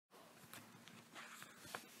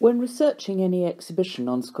When researching any exhibition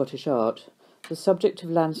on Scottish art, the subject of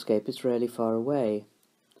landscape is rarely far away.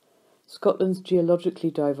 Scotland's geologically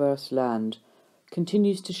diverse land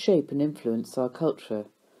continues to shape and influence our culture,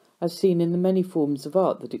 as seen in the many forms of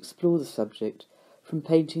art that explore the subject, from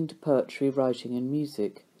painting to poetry, writing and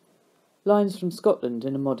music. Lines from Scotland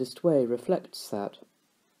in a modest way reflects that.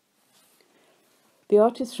 The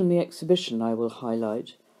artists from the exhibition I will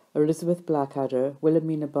highlight are Elizabeth Blackadder,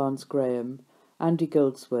 Wilhelmina Barnes-Graham, Andy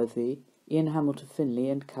Goldsworthy, Ian Hamilton-Finlay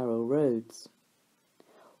and Carol Rhodes.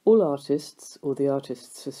 All artists, or the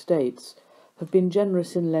artists' estates, have been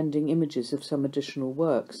generous in lending images of some additional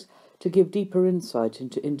works to give deeper insight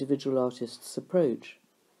into individual artists' approach.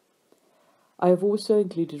 I have also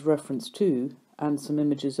included reference to, and some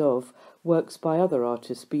images of, works by other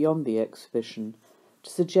artists beyond the exhibition, to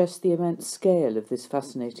suggest the immense scale of this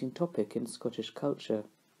fascinating topic in Scottish culture.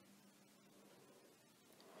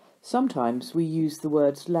 Sometimes we use the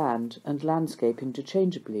words land and landscape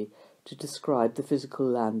interchangeably to describe the physical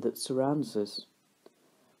land that surrounds us.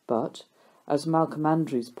 But, as Malcolm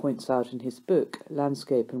Andrews points out in his book,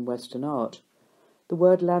 Landscape and Western Art, the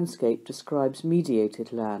word landscape describes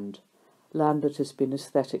mediated land that has been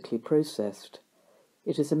aesthetically processed.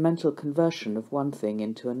 It is a mental conversion of one thing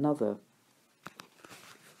into another.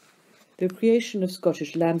 The creation of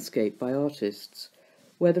Scottish landscape by artists,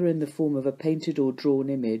 whether in the form of a painted or drawn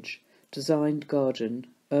image, designed garden,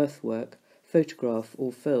 earthwork, photograph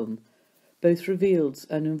or film, both reveals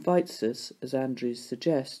and invites us, as Andrews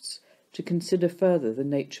suggests, to consider further the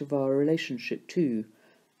nature of our relationship to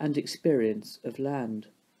and experience of land.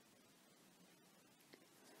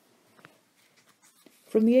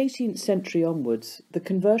 From the 18th century onwards, the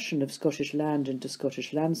conversion of Scottish land into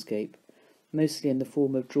Scottish landscape, mostly in the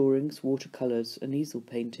form of drawings, watercolours and easel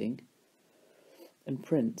painting, and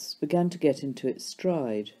prints, began to get into its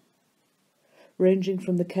stride, ranging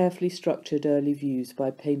from the carefully structured early views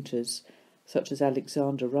by painters such as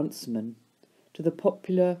Alexander Runciman to the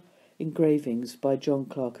popular engravings by John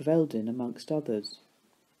Clark of Eldin, amongst others.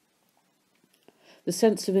 The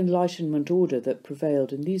sense of Enlightenment order that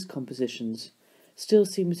prevailed in these compositions still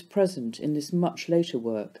seems present in this much later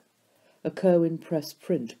work, a Curwen press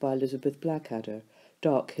print by Elizabeth Blackadder,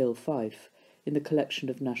 Dark Hill, Fife, in the collection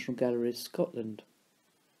of National Galleries, Scotland.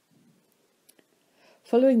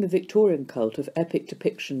 Following the Victorian cult of epic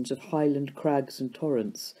depictions of Highland crags and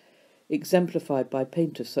torrents, exemplified by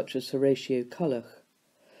painters such as Horatio Culloch,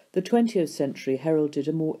 the 20th century heralded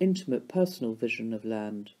a more intimate personal vision of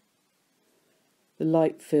land. The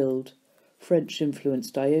light-filled,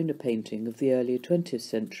 French-influenced Iona painting of the earlier 20th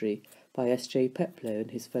century by S.J. Peploe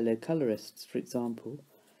and his fellow colourists, for example,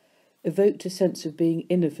 evoked a sense of being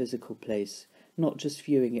in a physical place, not just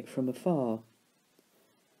viewing it from afar,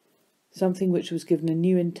 something which was given a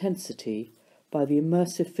new intensity by the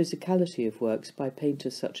immersive physicality of works by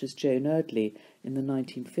painters such as Joan Erdley in the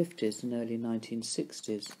 1950s and early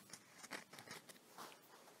 1960s.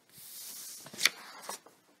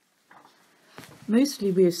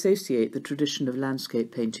 Mostly we associate the tradition of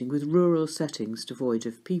landscape painting with rural settings devoid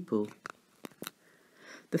of people.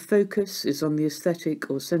 The focus is on the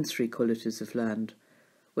aesthetic or sensory qualities of land,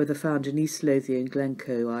 whether found in East Lothian,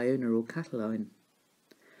 Glencoe, Iona or Cataline.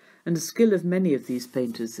 And the skill of many of these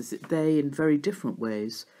painters is that they, in very different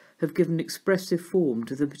ways, have given expressive form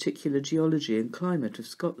to the particular geology and climate of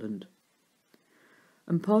Scotland.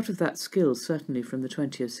 And part of that skill, certainly from the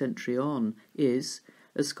 20th century on, is,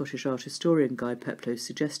 as Scottish art historian Guy Peploe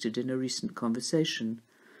suggested in a recent conversation,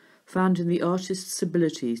 found in the artist's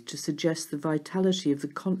ability to suggest the vitality of the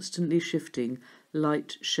constantly shifting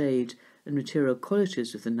light, shade and material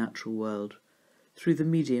qualities of the natural world through the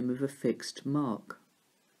medium of a fixed mark.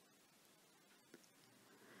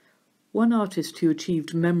 One artist who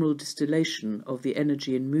achieved memorable distillation of the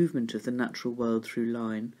energy and movement of the natural world through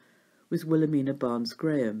line was Wilhelmina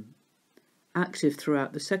Barnes-Graham, active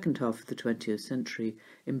throughout the second half of the 20th century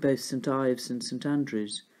in both St Ives and St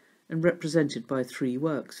Andrews, and represented by 3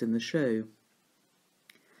 works in the show.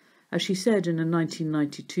 As she said in a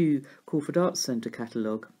 1992 Crawford Arts Centre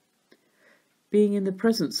catalogue, being in the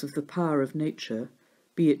presence of the power of nature,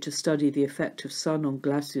 be it to study the effect of sun on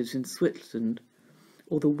glaciers in Switzerland,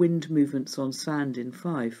 or the wind movements on sand in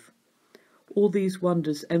Fife, all these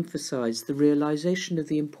wonders emphasise the realisation of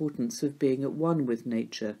the importance of being at one with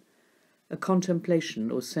nature, a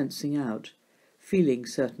contemplation or sensing out, feeling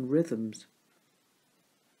certain rhythms.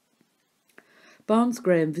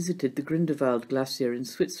 Barnes-Graham visited the Grindelwald Glacier in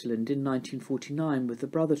Switzerland in 1949 with the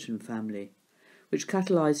Brotherton family, which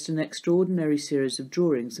catalysed an extraordinary series of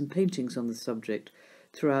drawings and paintings on the subject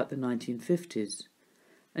throughout the 1950s,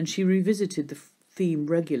 and she revisited the theme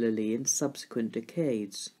regularly in subsequent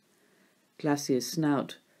decades. Glacier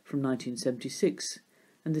Snout from 1976,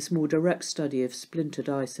 and this more direct study of splintered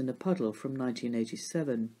ice in a puddle from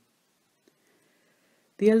 1987.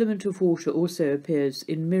 The element of water also appears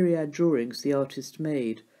in myriad drawings the artist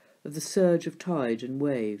made of the surge of tide and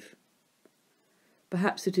wave.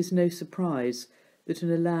 Perhaps it is no surprise that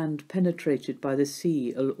in a land penetrated by the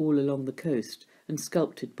sea all along the coast and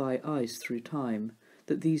sculpted by ice through time,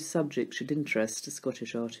 that these subjects should interest a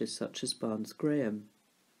Scottish artist such as Barnes Graham.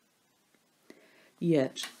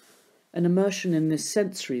 Yet, an immersion in this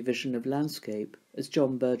sensory vision of landscape, as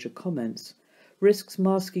John Berger comments, risks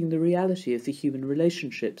masking the reality of the human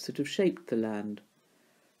relationships that have shaped the land,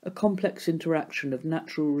 a complex interaction of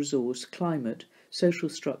natural resource, climate, social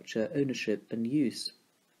structure, ownership and use.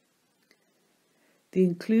 The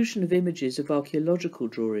inclusion of images of archaeological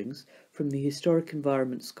drawings from the Historic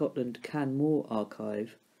Environment Scotland Canmore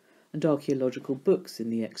archive and archaeological books in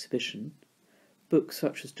the exhibition, books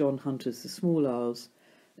such as John Hunter's The Small Isles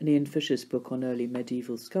and Ian Fisher's book on early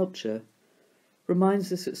medieval sculpture,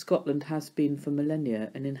 reminds us that Scotland has been for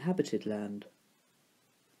millennia an inhabited land.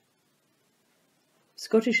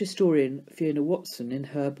 Scottish historian Fiona Watson, in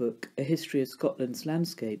her book A History of Scotland's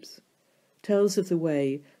Landscapes, tells of the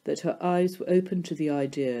way that her eyes were opened to the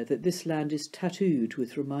idea that this land is tattooed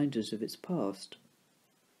with reminders of its past.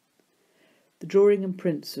 The drawing and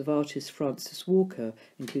prints of artist Francis Walker,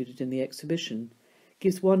 included in the exhibition,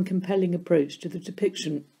 gives one compelling approach to the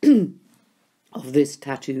depiction of this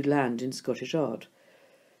tattooed land in Scottish art,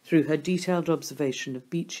 through her detailed observation of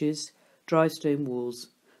beaches, dry stone walls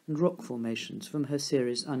and rock formations from her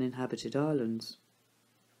series Uninhabited Islands.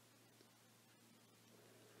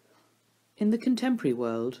 In the contemporary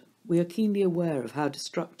world, we are keenly aware of how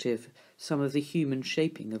destructive some of the human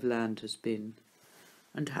shaping of land has been,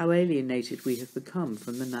 and how alienated we have become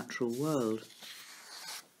from the natural world.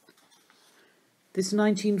 This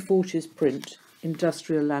 1940s print,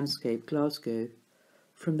 Industrial Landscape, Glasgow,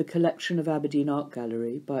 from the collection of Aberdeen Art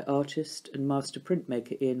Gallery by artist and master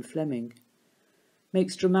printmaker Ian Fleming,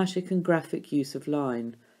 makes dramatic and graphic use of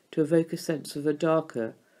line to evoke a sense of a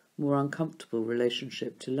darker, more uncomfortable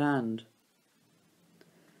relationship to land,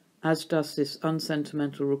 as does this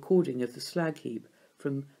unsentimental recording of the slag heap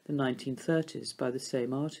from the 1930s by the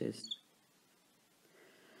same artist.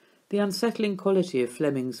 The unsettling quality of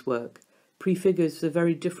Fleming's work prefigures the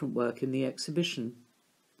very different work in the exhibition,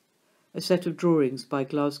 a set of drawings by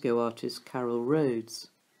Glasgow artist Carol Rhodes.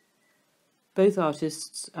 Both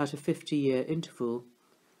artists, at a 50-year interval,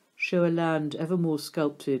 show a land ever more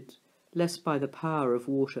sculpted, less by the power of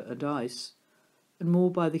water and ice, and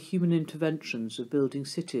more by the human interventions of building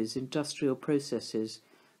cities, industrial processes,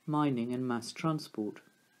 mining and mass transport.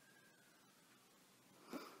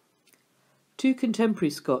 Two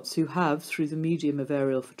contemporary Scots who have, through the medium of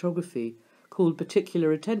aerial photography, called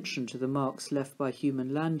particular attention to the marks left by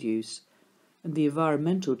human land use and the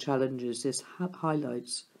environmental challenges this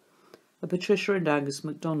highlights are Patricia and Angus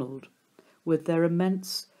MacDonald, with their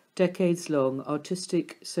immense, decades-long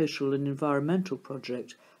artistic, social and environmental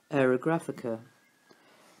project, Aerographica.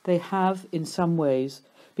 They have, in some ways,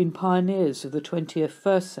 been pioneers of the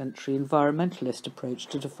 21st century environmentalist approach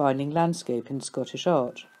to defining landscape in Scottish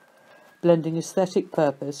art, blending aesthetic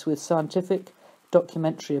purpose with scientific,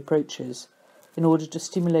 documentary approaches in order to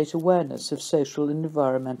stimulate awareness of social and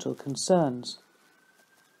environmental concerns.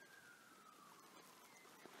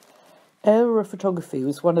 Aerophotography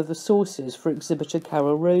was one of the sources for exhibitor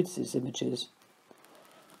Carol Rhodes's images.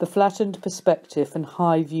 The flattened perspective and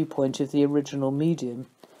high viewpoint of the original medium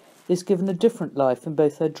is given a different life in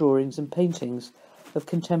both her drawings and paintings of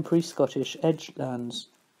contemporary Scottish edgelands.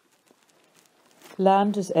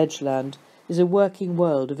 Land as edgeland is a working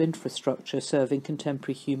world of infrastructure serving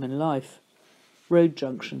contemporary human life. Road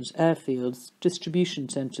junctions, airfields, distribution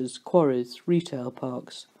centres, quarries, retail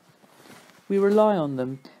parks. We rely on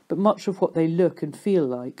them, but much of what they look and feel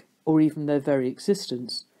like, or even their very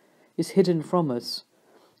existence, is hidden from us,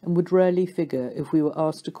 and would rarely figure if we were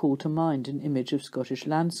asked to call to mind an image of Scottish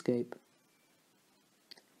landscape.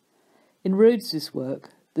 In Rhodes's work,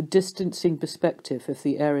 the distancing perspective of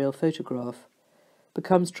the aerial photograph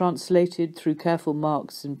becomes translated through careful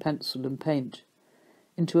marks in pencil and paint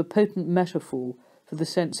into a potent metaphor for the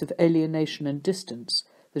sense of alienation and distance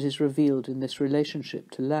that is revealed in this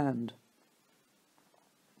relationship to land.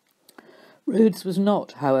 Rhodes was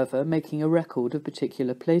not, however, making a record of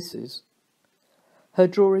particular places. Her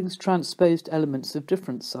drawings transposed elements of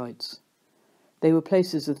different sites. They were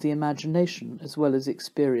places of the imagination as well as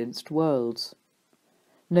experienced worlds.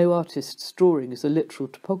 No artist's drawing is a literal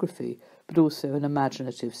topography, but also an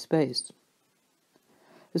imaginative space.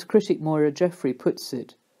 As critic Moira Jeffrey puts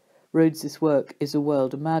it, Rhodes's work is a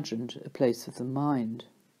world imagined, a place of the mind.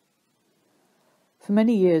 For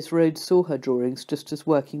many years Rhodes saw her drawings just as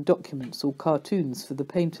working documents or cartoons for the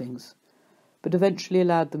paintings, but eventually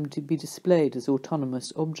allowed them to be displayed as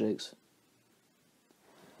autonomous objects.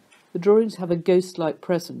 The drawings have a ghost-like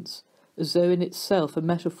presence, as though in itself a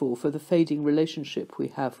metaphor for the fading relationship we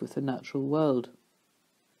have with the natural world.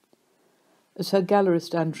 As her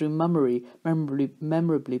gallerist Andrew Mummery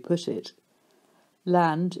memorably put it,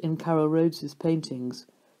 land, in Carol Rhodes's paintings,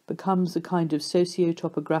 becomes a kind of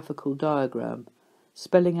socio-topographical diagram,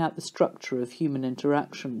 spelling out the structure of human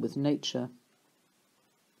interaction with nature.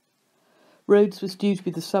 Rhodes was due to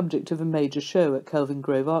be the subject of a major show at Kelvin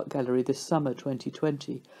Grove Art Gallery this summer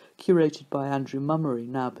 2020, curated by Andrew Mummery,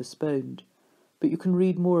 now postponed, but you can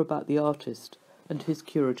read more about the artist and his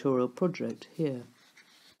curatorial project here.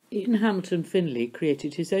 Ian Hamilton Finlay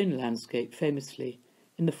created his own landscape famously,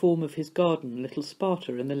 in the form of his garden Little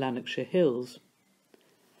Sparta in the Lanarkshire Hills.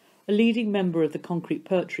 A leading member of the concrete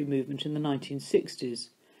poetry movement in the 1960s,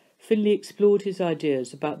 Finlay explored his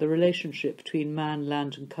ideas about the relationship between man,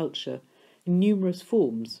 land and culture in numerous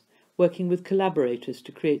forms, working with collaborators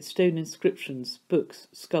to create stone inscriptions, books,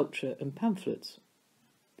 sculpture and pamphlets.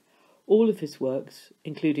 All of his works,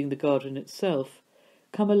 including the garden itself,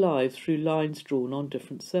 come alive through lines drawn on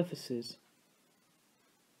different surfaces.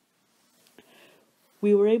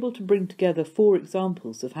 We were able to bring together 4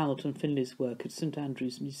 examples of Hamilton Finlay's work at St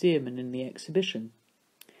Andrew's Museum and in the exhibition.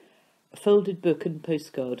 A folded book and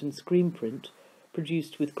postcard and screen print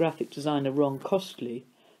produced with graphic designer Ron Costley,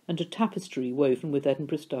 and a tapestry woven with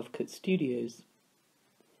Edinburgh Dovecote Studios.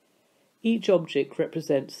 Each object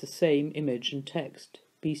represents the same image and text,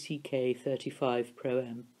 BCK 35 Pro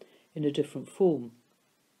M, in a different form.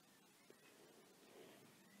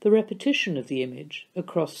 The repetition of the image,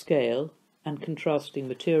 across scale and contrasting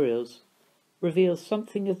materials, reveals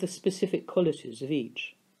something of the specific qualities of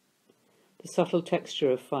each. The subtle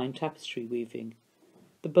texture of fine tapestry weaving,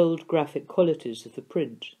 the bold graphic qualities of the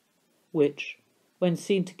print, which, when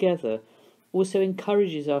seen together, also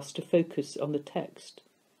encourages us to focus on the text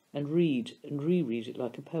and read and reread it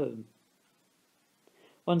like a poem.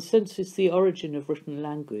 One senses the origin of written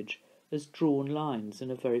language as drawn lines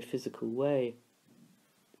in a very physical way.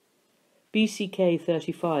 BCK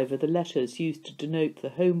 35 are the letters used to denote the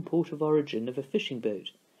home port of origin of a fishing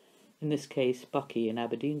boat, in this case Buckie in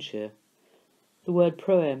Aberdeenshire. The word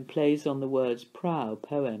proem plays on the words prow,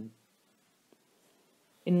 poem.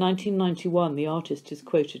 In 1991, the artist is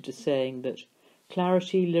quoted as saying that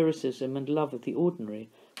clarity, lyricism and love of the ordinary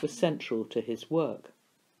were central to his work.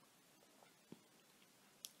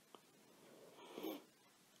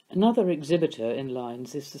 Another exhibitor in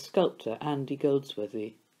lines is the sculptor Andy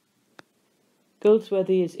Goldsworthy.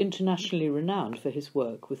 Goldsworthy is internationally renowned for his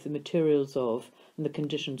work with the materials of and the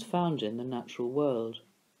conditions found in the natural world.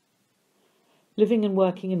 Living and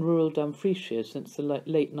working in rural Dumfriesshire since the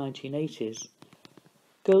late 1980s,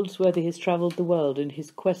 Goldsworthy has travelled the world in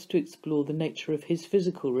his quest to explore the nature of his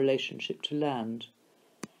physical relationship to land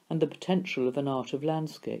and the potential of an art of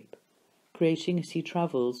landscape, creating as he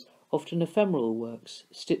travels often ephemeral works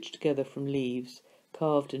stitched together from leaves,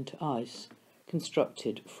 carved into ice,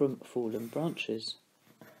 constructed from fallen branches.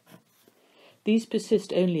 These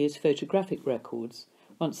persist only as photographic records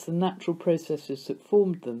once the natural processes that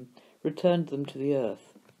formed them returned them to the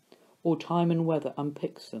earth, or time and weather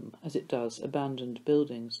unpicks them, as it does abandoned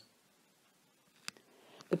buildings.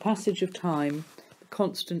 The passage of time, the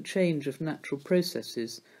constant change of natural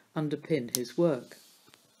processes underpin his work.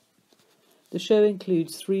 The show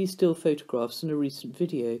includes 3 still photographs and a recent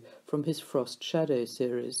video from his Frost Shadow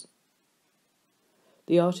series.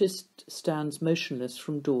 The artist stands motionless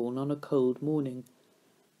from dawn on a cold morning.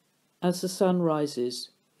 As the sun rises,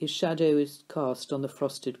 his shadow is cast on the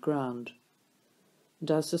frosted ground,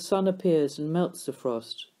 and as the sun appears and melts the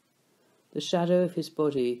frost, the shadow of his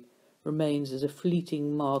body remains as a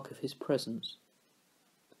fleeting mark of his presence.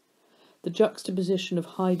 The juxtaposition of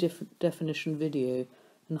high-definition video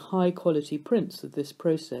and high-quality prints of this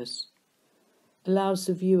process allows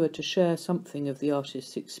the viewer to share something of the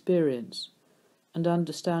artist's experience and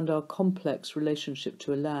understand our complex relationship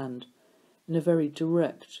to a land in a very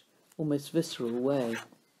direct, almost visceral way.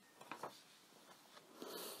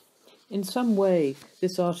 In some way,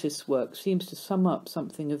 this artist's work seems to sum up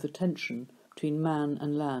something of the tension between man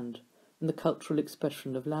and land and the cultural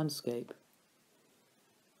expression of landscape.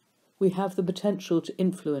 We have the potential to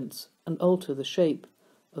influence and alter the shape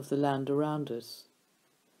of the land around us,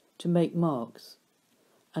 to make marks,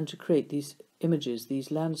 and to create these images,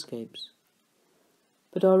 these landscapes.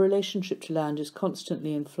 But our relationship to land is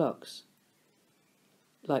constantly in flux.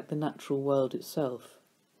 like the natural world itself,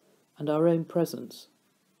 and our own presence,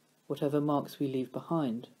 whatever marks we leave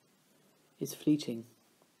behind, is fleeting.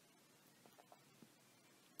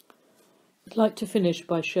 I'd like to finish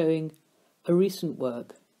by showing a recent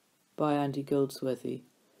work by Andy Goldsworthy,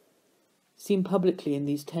 seen publicly in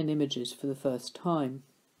these 10 images for the first time.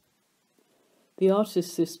 The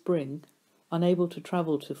artist this spring, unable to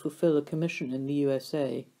travel to fulfill a commission in the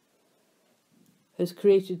USA, has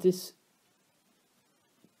created this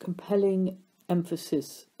compelling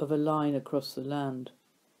emphasis of a line across the land,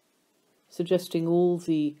 suggesting all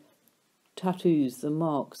the tattoos, the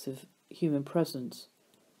marks of human presence,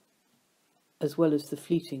 as well as the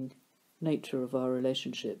fleeting nature of our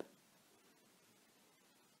relationship.